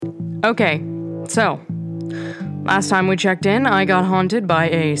Okay, so, last time we checked in, I got haunted by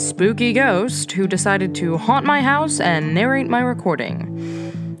a spooky ghost who decided to haunt my house and narrate my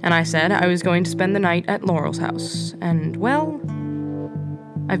recording. And I said I was going to spend the night at Laurel's house. And, well,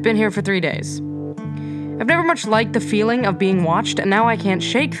 I've been here for 3 days. I've never much liked the feeling of being watched, and now I can't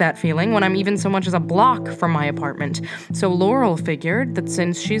shake that feeling when I'm even so much as a block from my apartment. So Laurel figured that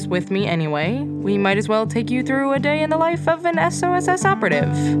since she's with me anyway, we might as well take you through a day in the life of an SOSS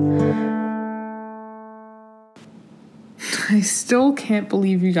operative. I still can't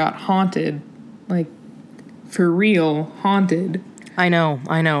believe you got haunted. Like, for real, haunted. I know.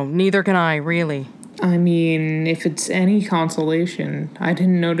 Neither can I, really. I mean, if it's any consolation, I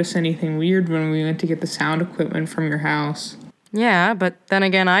didn't notice anything weird when we went to get the sound equipment from your house. Yeah, but then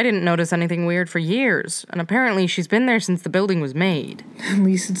again, I didn't notice anything weird for years, and apparently she's been there since the building was made. At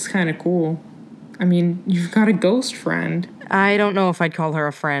least it's kind of cool. I mean, you've got a ghost friend. I don't know if I'd call her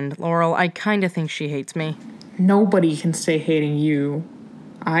a friend, Laurel. I kinda think she hates me. Nobody can stay hating you.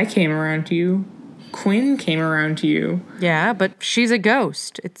 I came around to you. Quinn came around to you. Yeah, but she's a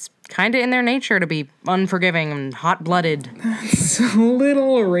ghost. It's kinda in their nature to be unforgiving and hot-blooded. That's a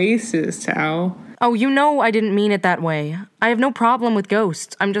little racist, Al. Oh, you know I didn't mean it that way. I have no problem with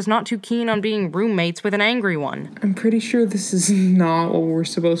ghosts. I'm just not too keen on being roommates with an angry one. I'm pretty sure this is not what we're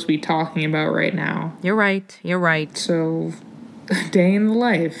supposed to be talking about right now. You're right. So, a day in the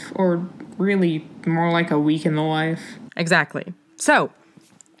life, or really more like a week in the life. Exactly. So,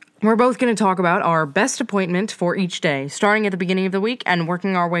 we're both going to talk about our best appointment for each day, starting at the beginning of the week and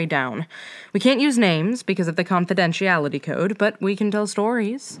working our way down. We can't use names because of the confidentiality code, but we can tell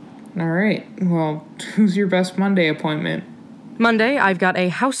stories. All right. Well, who's your best Monday appointment? Monday, I've got a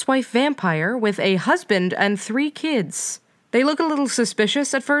housewife vampire with a husband and 3 kids. They look a little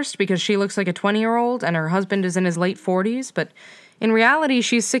suspicious at first because she looks like a 20-year-old and her husband is in his late 40s, but in reality,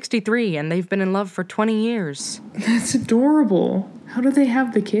 she's 63 and they've been in love for 20 years. That's adorable. How do they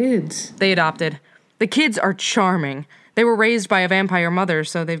have the kids? They adopted. The kids are charming. They were raised by a vampire mother,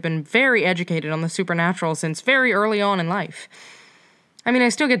 so they've been very educated on the supernatural since very early on in life. I mean, I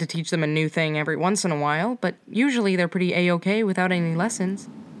still get to teach them a new thing every once in a while, but usually they're pretty A-okay without any lessons.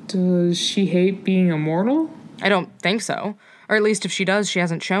 Does she hate being immortal? I don't think so. Or at least if she does, she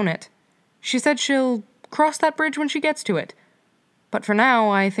hasn't shown it. She said she'll cross that bridge when she gets to it. But for now,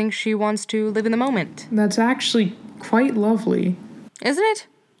 I think she wants to live in the moment. That's actually quite lovely. Isn't it?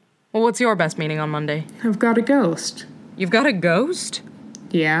 Well, what's your best meeting on Monday? I've got a ghost. You've got a ghost?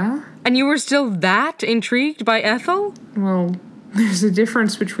 Yeah? And you were still that intrigued by Ethel? Well, there's a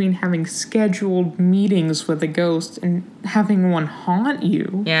difference between having scheduled meetings with a ghost and having one haunt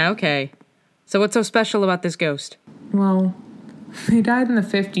you. Yeah, okay. So what's so special about this ghost? Well, they died in the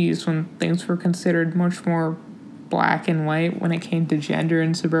 50s when things were considered much more black and white when it came to gender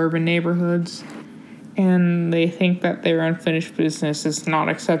in suburban neighborhoods. And they think that their unfinished business is not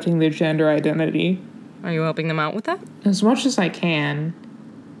accepting their gender identity. Are you helping them out with that? As much as I can.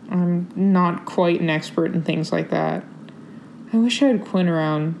 I'm not quite an expert in things like that. I wish I had Quinn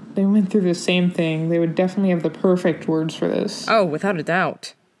around. They went through the same thing. They would definitely have the perfect words for this. Oh, without a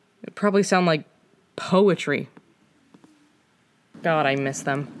doubt. It'd probably sound like poetry. God, I miss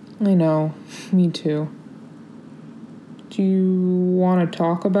them. I know. Me too. Do you want to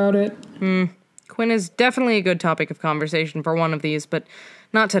talk about it? Quinn is definitely a good topic of conversation for one of these, but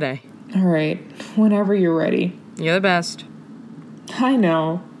not today. All right. Whenever you're ready. You're the best. I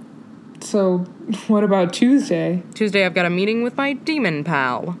know. So, what about Tuesday? Tuesday, I've got a meeting with my demon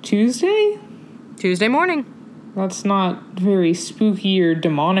pal. Tuesday? Tuesday morning. That's not very spooky or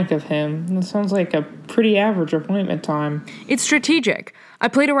demonic of him. That sounds like a pretty average appointment time. It's strategic. I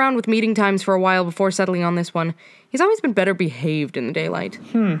played around with meeting times for a while before settling on this one. He's always been better behaved in the daylight.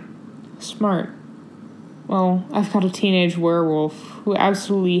 Smart. Well, I've got a teenage werewolf who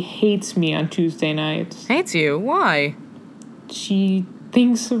absolutely hates me on Tuesday nights. Hates you? Why? She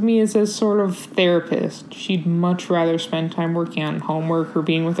thinks of me as a sort of therapist. She'd much rather spend time working on homework or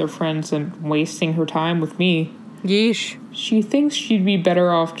being with her friends than wasting her time with me. Yeesh. She thinks she'd be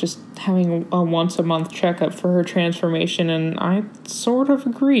better off just having a once-a-month checkup for her transformation, and I sort of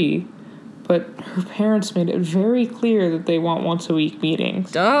agree. But her parents made it very clear that they want once-a-week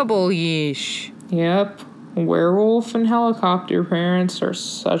meetings. Double yeesh. Yep. Werewolf and helicopter parents are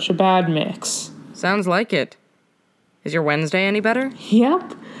such a bad mix. Sounds like it. Is your Wednesday any better?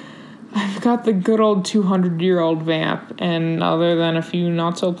 Yep. I've got the good old 200-year-old vamp, and other than a few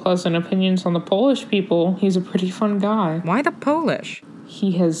not-so-pleasant opinions on the Polish people, he's a pretty fun guy. Why the Polish?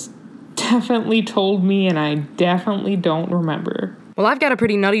 He has definitely told me, and I definitely don't remember. Well, I've got a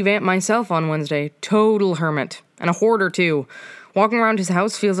pretty nutty vamp myself on Wednesday. Total hermit. And a hoarder, too. Walking around his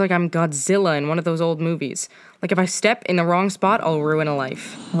house feels like I'm Godzilla in one of those old movies. Like if I step in the wrong spot, I'll ruin a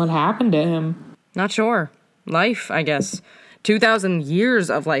life. What happened to him? Not sure. Life, I guess. 2,000 years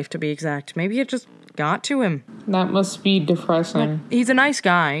of life, to be exact. Maybe it just got to him. That must be depressing. He's a nice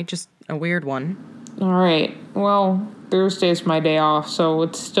guy, just a weird one. Alright, well, Thursday's my day off, so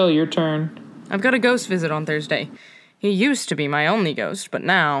it's still your turn. I've got a ghost visit on Thursday. He used to be my only ghost, but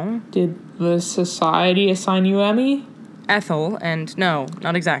now... Did the society assign you Emmy? Ethel, and no,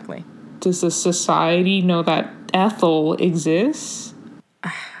 not exactly. Does the society know that Ethel exists?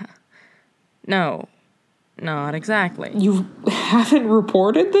 No, not exactly. You haven't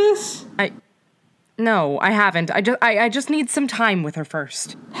reported this? No, I haven't. I just need some time with her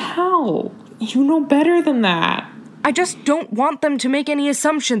first. How? You know better than that. I just don't want them to make any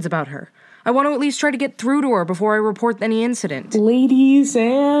assumptions about her. I want to at least try to get through to her before I report any incident. Ladies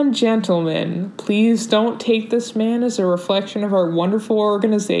and gentlemen, please don't take this man as a reflection of our wonderful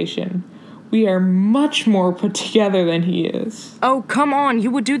organization. We are much more put together than he is. Oh, come on,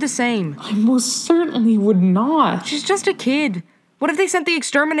 you would do the same. I most certainly would not. She's just a kid. What if they sent the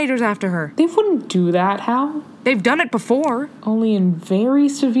exterminators after her? They wouldn't do that, Hal. They've done it before. Only in very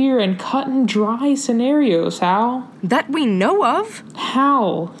severe and cut and dry scenarios, Hal. That we know of.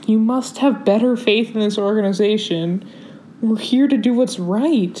 Hal, you must have better faith in this organization. We're here to do what's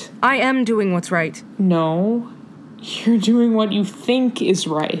right. I am doing what's right. No, you're doing what you think is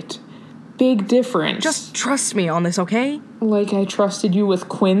right. Big difference. Just trust me on this, okay? Like I trusted you with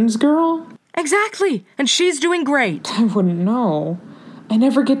Quinn's girl? Exactly, and she's doing great. I wouldn't know. I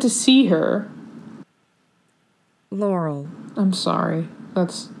never get to see her. Laurel. I'm sorry.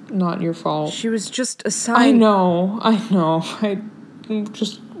 That's not your fault. She was just a sign. I know. I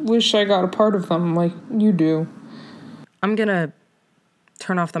just wish I got a part of them like you do. I'm gonna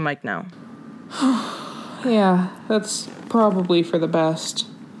turn off the mic now. Yeah, that's probably for the best.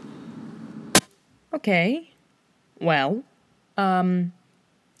 Okay. Well,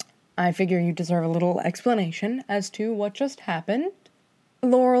 I figure you deserve a little explanation as to what just happened.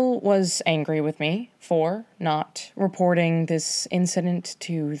 Laurel was angry with me for not reporting this incident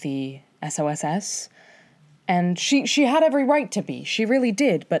to the SOSS, and she had every right to be. She really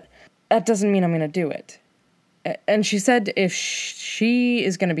did, but that doesn't mean I'm going to do it. And she said if she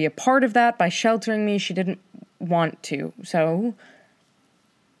is going to be a part of that by sheltering me, she didn't want to, so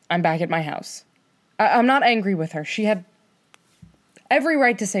I'm back at my house. I'm not angry with her. She had every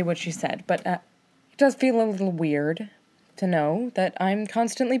right to say what she said, but it does feel a little weird to know that I'm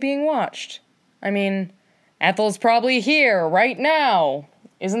constantly being watched. I mean, Ethel's probably here right now.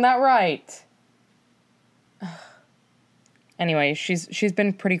 Isn't that right? Anyway, she's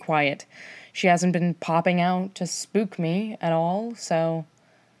been pretty quiet. She hasn't been popping out to spook me at all, so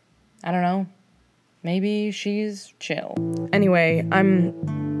I don't know. Maybe she's chill. Anyway,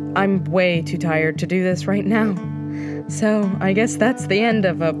 I'm way too tired to do this right now. So, I guess that's the end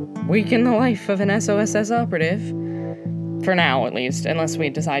of a week in the life of an SOSS operative. For now, at least, unless we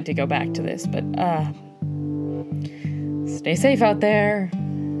decide to go back to this. But, stay safe out there.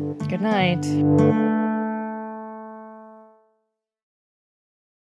 Good night.